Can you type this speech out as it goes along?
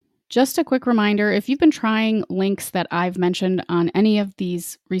Just a quick reminder, if you've been trying links that I've mentioned on any of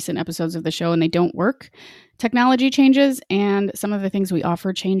these recent episodes of the show and they don't work, technology changes and some of the things we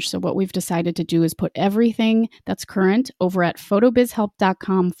offer change. So what we've decided to do is put everything that's current over at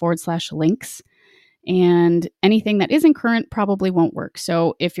photobizhelp.com/links. And anything that isn't current probably won't work.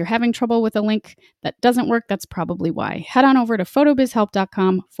 So if you're having trouble with a link that doesn't work, that's probably why. Head on over to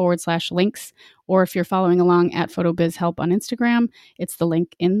photobizhelp.com/links. Or if you're following along at photobizhelp on Instagram, it's the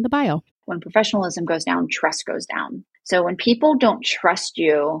link in the bio. When professionalism goes down, trust goes down. So when people don't trust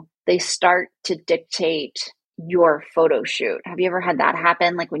you, they start to dictate your photo shoot. Have you ever had that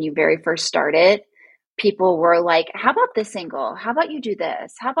happen? Like when you very first started, people were like, how about this angle? How about you do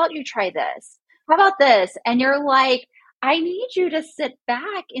this? How about you try this? How about this? And you're like, I need you to sit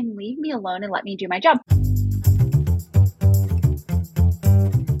back and leave me alone and let me do my job.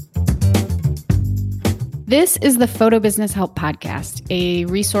 This is the Photo Business Help Podcast, a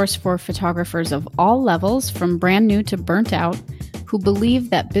resource for photographers of all levels, from brand new to burnt out, who believe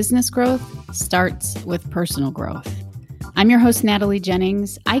that business growth starts with personal growth. I'm your host, Natalie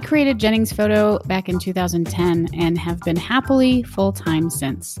Jennings. I created Jennings Photo back in 2010 and have been happily full-time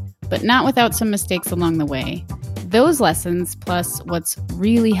since, but not without some mistakes along the way. Those lessons, plus what's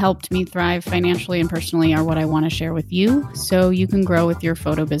really helped me thrive financially and personally, are what I want to share with you so you can grow with your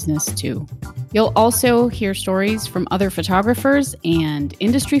photo business too. You'll also hear stories from other photographers and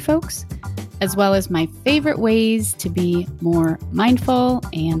industry folks, as well as my favorite ways to be more mindful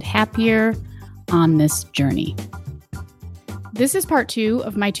and happier on this journey. This is part 2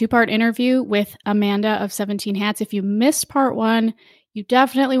 of my 2-part interview with Amanda of 17 Hats. If you missed part 1, you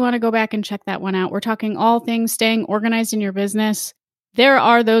definitely want to go back and check that one out. We're talking all things staying organized in your business. There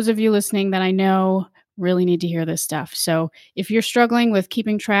are those of you listening that I know really need to hear this stuff. So if you're struggling with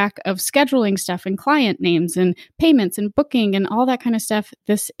keeping track of scheduling stuff and client names and payments and booking and all that kind of stuff,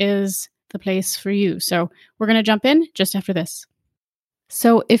 this is the place for you. So we're going to jump in just after this.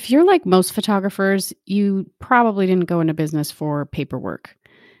 So if you're like most photographers, you probably didn't go into business for paperwork.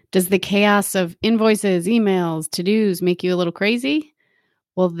 Does the chaos of invoices, emails, to-dos make you a little crazy?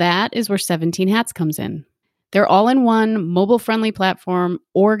 Well, that is where 17 Hats comes in. Their all-in-one mobile-friendly platform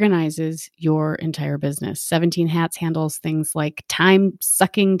organizes your entire business. 17 Hats handles things like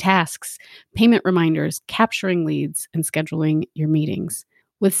time-sucking tasks, payment reminders, capturing leads, and scheduling your meetings.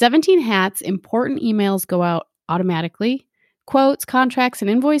 With 17 Hats, important emails go out automatically. Quotes, contracts,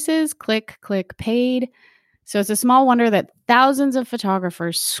 and invoices, click, paid. So it's a small wonder that thousands of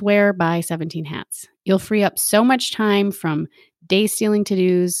photographers swear by 17 Hats. You'll free up so much time from day-stealing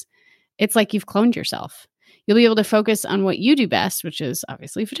to-dos. It's like you've cloned yourself. You'll be able to focus on what you do best, which is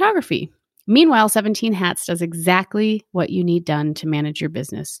obviously photography. Meanwhile, 17 Hats does exactly what you need done to manage your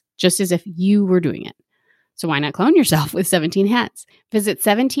business, just as if you were doing it. So why not clone yourself with 17 Hats? Visit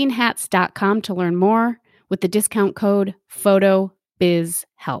 17hats.com to learn more with the discount code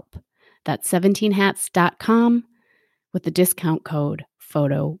PHOTOBIZHELP. That's 17hats.com with the discount code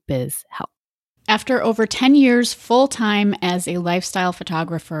PHOTOBIZHELP. After over 10 years full-time as a lifestyle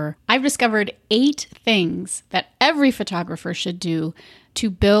photographer, I've discovered 8 things that every photographer should do to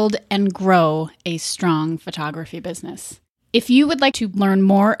build and grow a strong photography business. If you would like to learn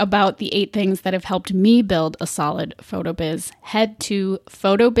more about the 8 things that have helped me build a solid photo biz, head to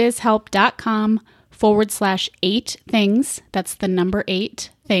photobizhelp.com/8 things. That's the number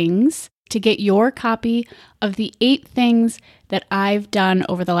 8 things to get your copy of the 8 things that I've done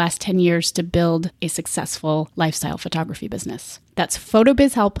over the last 10 years to build a successful lifestyle photography business. That's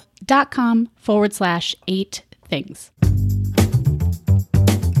photobizhelp.com/8 things.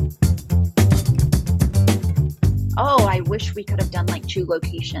 Oh, I wish we could have done like 2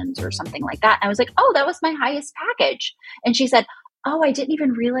 locations or something like that. And I was like, oh, that was my highest package. And she said, oh, I didn't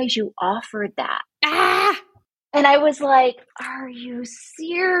even realize you offered that. And I was like, are you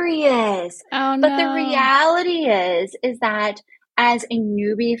serious? Oh, no. But the reality is that as a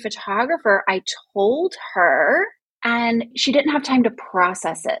newbie photographer, I told her and she didn't have time to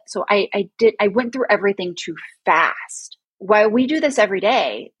process it. So I went through everything too fast. While we do this every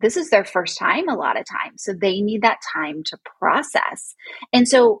day, this is their first time a lot of times. So they need that time to process. And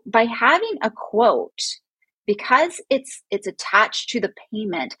so by having a quote, because it's attached to the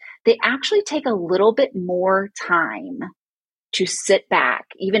payment, they actually take a little bit more time to sit back,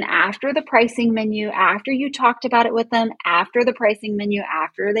 even after the pricing menu, after you talked about it with them, after the pricing menu,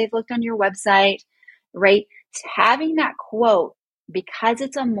 after they've looked on your website, right? Having that quote, because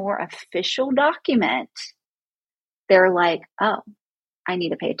it's a more official document, they're like, oh, I need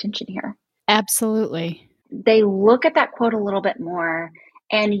to pay attention here. Absolutely. They look at that quote a little bit more,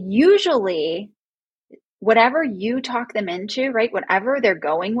 and usually whatever you talk them into, right? Whatever they're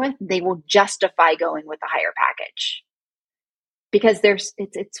going with, they will justify going with the higher package because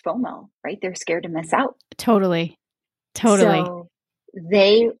it's FOMO, right? They're scared to miss out. Totally. So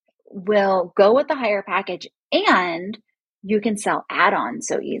they will go with the higher package, and you can sell add-ons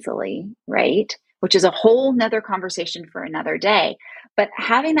so easily, right? Which is a whole nother conversation for another day. But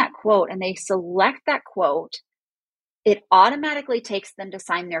having that quote and they select that quote, it automatically takes them to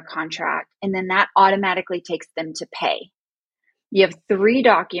sign their contract, and then that automatically takes them to pay. You have 3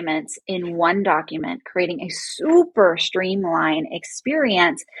 documents in one document, creating a super streamlined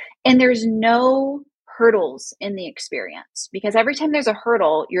experience. And there's no hurdles in the experience because every time there's a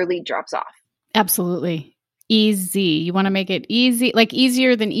hurdle, your lead drops off. Absolutely. Easy. You want to make it easy, like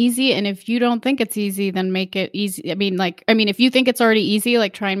easier than easy. And if you don't think it's easy, then make it easy. I mean, if you think it's already easy,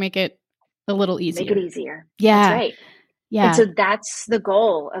 like try and make it a little easier. Make it easier. Yeah. That's right. Yeah. And so that's the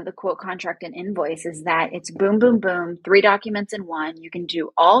goal of the quote, contract, and invoice is that it's boom, boom, boom, 3 documents in one. You can do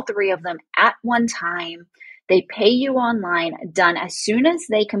all 3 of them at one time. They pay you online, done. As soon as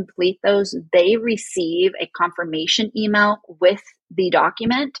they complete those, they receive a confirmation email with the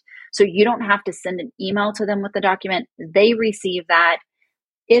document. So you don't have to send an email to them with the document. They receive that.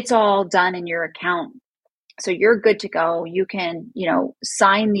 It's all done in your account. So you're good to go. You can,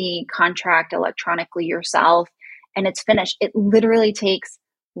 sign the contract electronically yourself and it's finished. It literally takes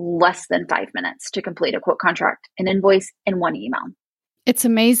less than 5 minutes to complete a quote, contract, an invoice in one email. It's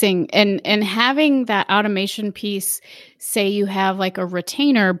amazing. And having that automation piece, say you have like a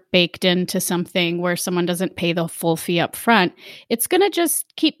retainer baked into something where someone doesn't pay the full fee up front, it's going to just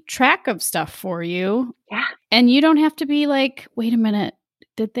keep track of stuff for you. Yeah. And you don't have to be like, wait a minute,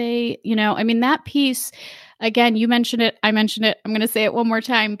 did they, that piece, again, you mentioned it, I mentioned it, I'm going to say it one more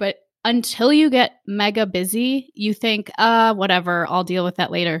time, but until you get mega busy, you think, whatever, I'll deal with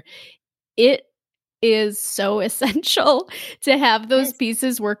that later. It is so essential to have those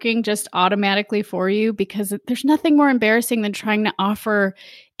pieces working just automatically for you, because there's nothing more embarrassing than trying to offer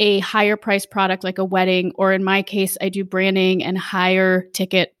a higher price product like a wedding, or in my case, I do branding and higher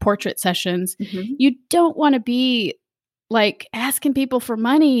ticket portrait sessions. Mm-hmm. You don't want to be like asking people for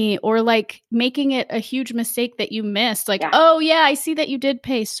money or like making it a huge mistake that you missed. Like, oh yeah, I see that you did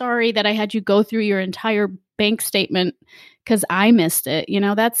pay. Sorry that I had you go through your entire bank statement because I missed it.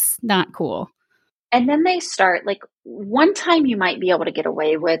 That's not cool. And then they start, like, one time you might be able to get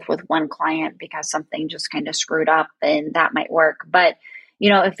away with one client because something just kind of screwed up, and that might work. But,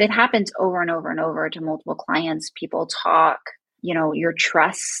 if it happens over and over and over to multiple clients, people talk, your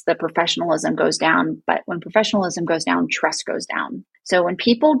trust, the professionalism goes down. But when professionalism goes down, trust goes down. So when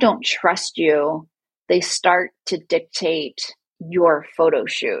people don't trust you, they start to dictate your photo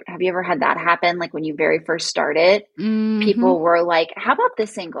shoot. Have you ever had that happen? Like when you very first started, people were like, how about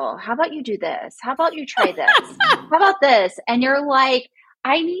this angle? How about you do this? How about you try this? How about this? And you're like,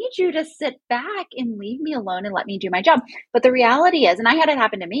 I need you to sit back and leave me alone and let me do my job. But the reality is, and I had it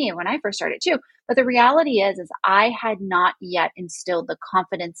happen to me when I first started too, but the reality is I had not yet instilled the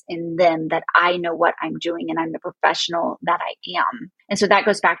confidence in them that I know what I'm doing and I'm the professional that I am. And so that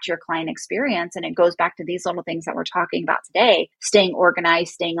goes back to your client experience, and it goes back to these little things that we're talking about today: staying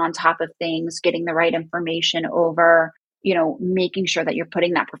organized, staying on top of things, getting the right information over, making sure that you're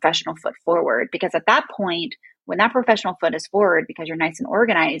putting that professional foot forward. Because at that point, when that professional foot is forward, because you're nice and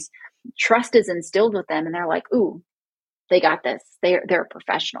organized, trust is instilled with them, and they're like, ooh, they got this. They're a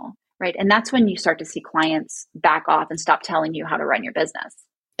professional, right? And that's when you start to see clients back off and stop telling you how to run your business.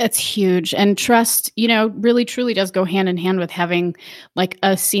 It's huge. And trust, really truly does go hand in hand with having like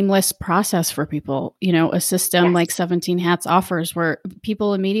a seamless process for people, a system like 17 Hats offers, where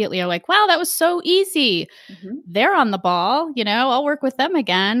people immediately are like, wow, that was so easy. Mm-hmm. They're on the ball, I'll work with them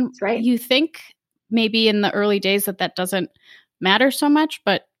again. That's right. You think maybe in the early days that doesn't matter so much,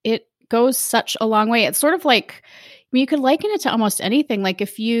 but it goes such a long way. It's sort of like, you could liken it to almost anything. Like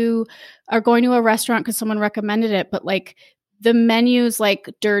if you are going to a restaurant because someone recommended it, but like the menu's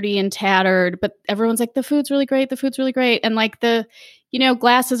like dirty and tattered, but everyone's like, the food's really great. The food's really great. And like the,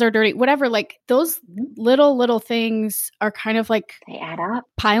 glasses are dirty, whatever. Like those little things are kind of like, they add up,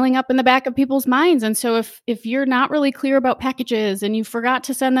 piling up in the back of people's minds. And so if you're not really clear about packages and you forgot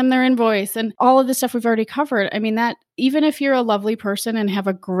to send them their invoice and all of the stuff we've already covered, I mean, that even if you're a lovely person and have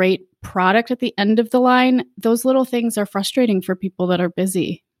a great product at the end of the line, those little things are frustrating for people that are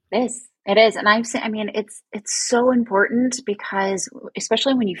busy. It is. And it's so important because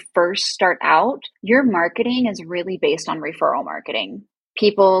especially when you first start out, your marketing is really based on referral marketing.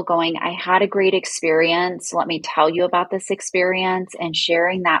 People going, I had a great experience. Let me tell you about this experience, and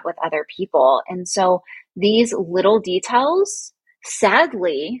sharing that with other people. And so these little details,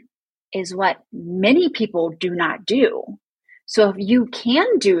 sadly, is what many people do not do. So if you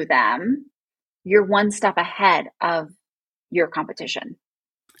can do them, you're one step ahead of your competition.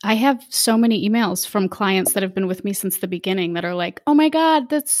 I have so many emails from clients that have been with me since the beginning that are like, "Oh my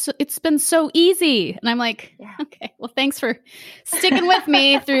God, it's been so easy." And I'm like, Yeah. "Okay, well, thanks for sticking with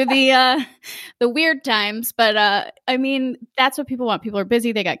me through the weird times." But I mean, that's what people want. People are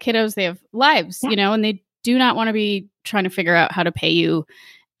busy, they got kiddos, they have lives, Yeah. and they do not want to be trying to figure out how to pay you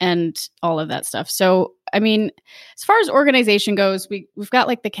and all of that stuff. So, I mean, as far as organization goes, we've got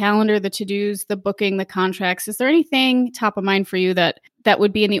like the calendar, the to-dos, the booking, the contracts. Is there anything top of mind for you that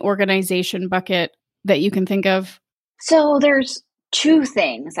would be in the organization bucket that you can think of? So there's two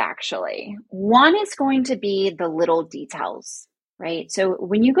things actually. One is going to be the little details, right? So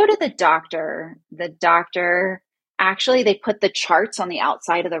when you go to the doctor actually they put the charts on the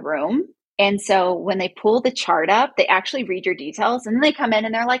outside of the room. And so when they pull the chart up, they actually read your details and then they come in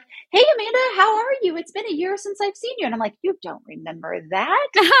and they're like, "Hey, Amanda, how are you? It's been a year since I've seen you." And I'm like, "You don't remember that?"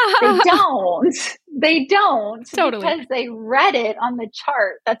 They don't. They don't Totally. because they read it on the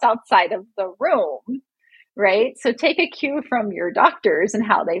chart that's outside of the room. Right? So take a cue from your doctors and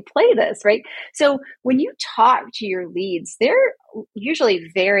how they play this, right? So when you talk to your leads, they're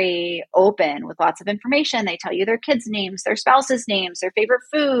usually very open with lots of information. They tell you their kids' names, their spouses' names, their favorite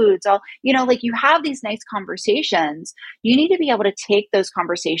foods, all, like you have these nice conversations. You need to be able to take those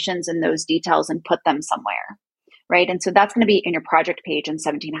conversations and those details and put them somewhere. Right. And so that's going to be in your project page in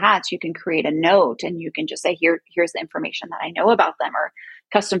 17 Hats. You can create a note and you can just say, here's the information that I know about them, or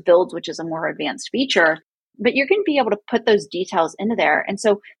custom fields, which is a more advanced feature. But you're going to be able to put those details into there. And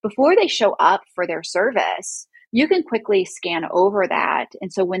so before they show up for their service, you can quickly scan over that.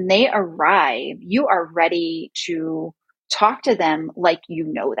 And so when they arrive, you are ready to talk to them like you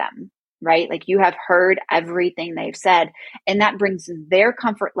know them, right? Like you have heard everything they've said. And that brings their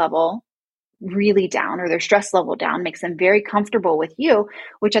comfort level really down, or their stress level down, makes them very comfortable with you,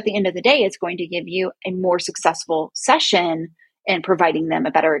 which at the end of the day is going to give you a more successful session and providing them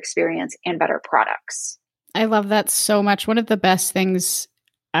a better experience and better products. I love that so much. One of the best things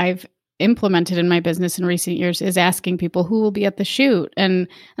I've implemented in my business in recent years is asking people who will be at the shoot. And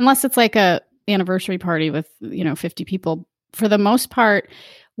unless it's like a anniversary party with, 50 people, for the most part,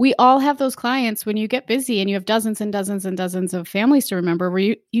 we all have those clients when you get busy and you have dozens and dozens and dozens of families to remember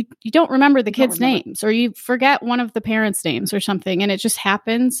where you don't remember the kids' names, or you forget one of the parents' names or something. And it just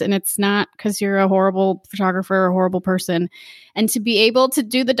happens. And it's not because you're a horrible photographer or a horrible person. And to be able to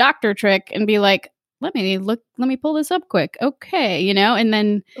do the doctor trick and be like, let me pull this up quick. Okay. And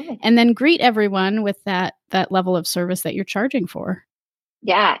then greet everyone with that level of service that you're charging for.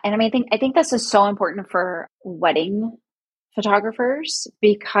 Yeah. And I think this is so important for wedding photographers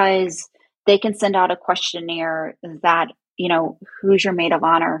because they can send out a questionnaire that, who's your maid of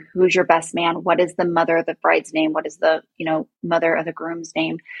honor? Who's your best man? What is the mother of the bride's name? What is the, mother of the groom's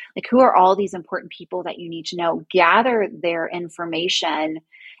name? Like, who are all these important people that you need to know? Gather their information.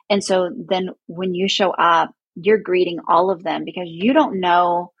 And so then when you show up, you're greeting all of them because you don't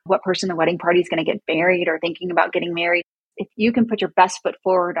know what person the wedding party is going to get married or thinking about getting married. If you can put your best foot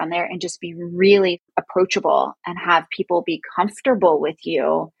forward on there and just be really approachable and have people be comfortable with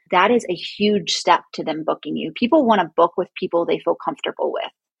you, that is a huge step to them booking you. People want to book with people they feel comfortable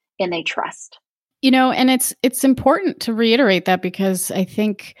with and they trust. And it's important to reiterate that because I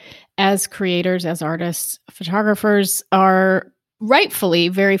think as creators, as artists, photographers are rightfully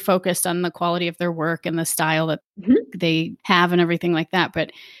very focused on the quality of their work and the style that they have and everything like that.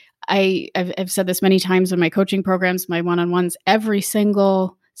 But I've said this many times in my coaching programs, my one-on-ones, every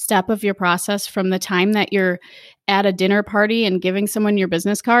single step of your process, from the time that you're at a dinner party and giving someone your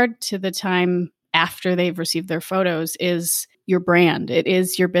business card to the time after they've received their photos, is your brand. It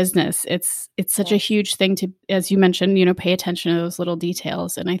is your business. It's such a huge thing to, as you mentioned, pay attention to those little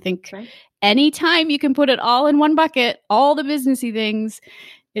details. And I think anytime you can put it all in one bucket, all the businessy things,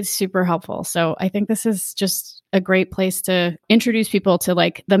 it's super helpful. So I think this is just a great place to introduce people to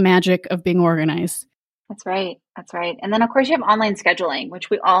like the magic of being organized. That's right. That's right. And then of course you have online scheduling, which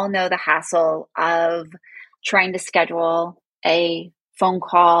we all know the hassle of trying to schedule a phone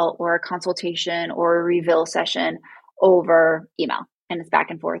call or a consultation or a reveal session over email. And it's back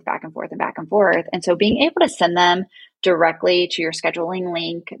and forth, back and forth, and back and forth. And so being able to send them directly to your scheduling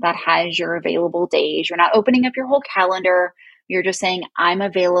link that has your available days, you're not opening up your whole calendar. You're just saying, I'm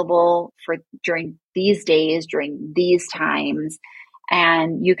available for during these days, during these times.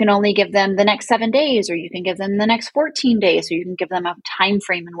 And you can only give them the next 7 days, or you can give them the next 14 days, or you can give them a time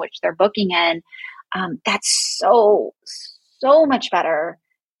frame in which they're booking in. That's so much better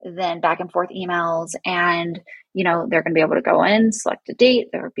than back and forth emails. And they're going to be able to go in, select a date,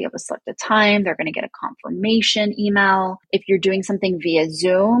 they'll be able to select a time, they're going to get a confirmation email. If you're doing something via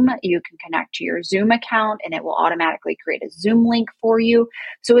Zoom, you can connect to your Zoom account and it will automatically create a Zoom link for you.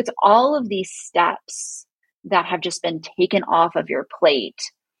 So it's all of these steps that have just been taken off of your plate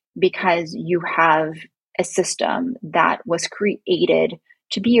because you have a system that was created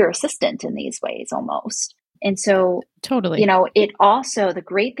to be your assistant in these ways almost. And so, totally, it also, the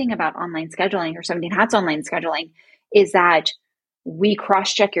great thing about online scheduling or 17 Hats online scheduling is that we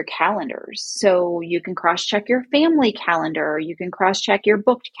cross-check your calendars. So you can cross-check your family calendar, you can cross-check your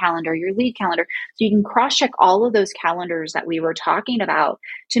booked calendar, your lead calendar. So you can cross-check all of those calendars that we were talking about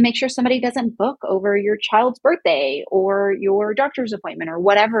to make sure somebody doesn't book over your child's birthday or your doctor's appointment or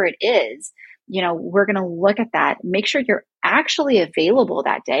whatever it is. We're going to look at that, make sure you're actually available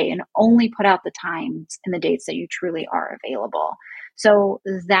that day and only put out the times and the dates that you truly are available. So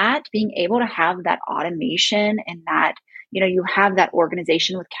that being able to have that automation and that, you have that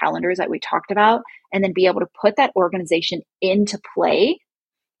organization with calendars that we talked about, and then be able to put that organization into play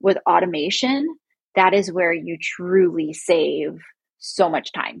with automation, that is where you truly save so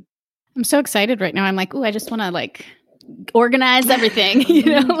much time. I'm so excited right now. I'm like, I just want to organize everything, you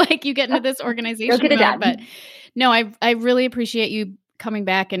get into this organization Go get it done. But no, I really appreciate you coming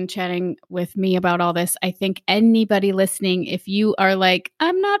back and chatting with me about all this. I think anybody listening, if you are like,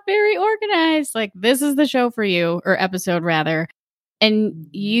 I'm not very organized, this is the show for you, or episode rather. And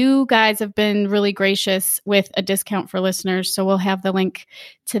you guys have been really gracious with a discount for listeners. So we'll have the link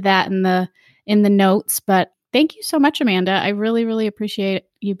to that in the notes. But thank you so much, Amanda. I really, really appreciate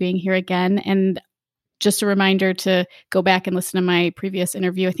you being here again. And just a reminder to go back and listen to my previous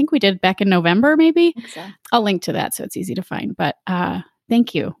interview. I think we did back in November, maybe. So. I'll link to that so it's easy to find. But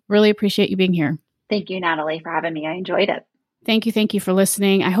thank you. Really appreciate you being here. Thank you, Natalie, for having me. I enjoyed it. Thank you for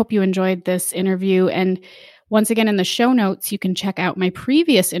listening. I hope you enjoyed this interview. And once again, in the show notes, you can check out my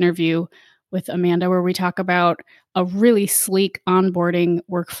previous interview with Amanda, where we talk about a really sleek onboarding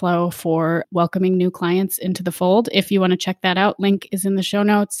workflow for welcoming new clients into the fold. If you want to check that out, link is in the show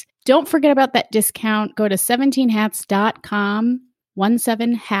notes. Don't forget about that discount. Go to 17hats.com,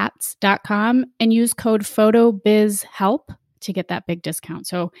 17hats.com, and use code PHOTOBIZHELP to get that big discount.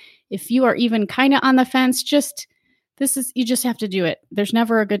 So if you are even kind of on the fence, you just have to do it. There's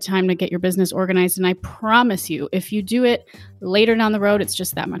never a good time to get your business organized. And I promise you, if you do it later down the road, it's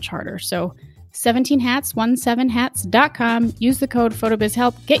just that much harder. So 17hats, 17hats.com. Use the code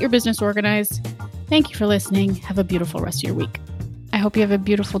PHOTOBIZHELP. Get your business organized. Thank you for listening. Have a beautiful rest of your week. I hope you have a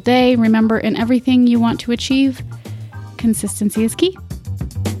beautiful day. Remember, in everything you want to achieve, consistency is key.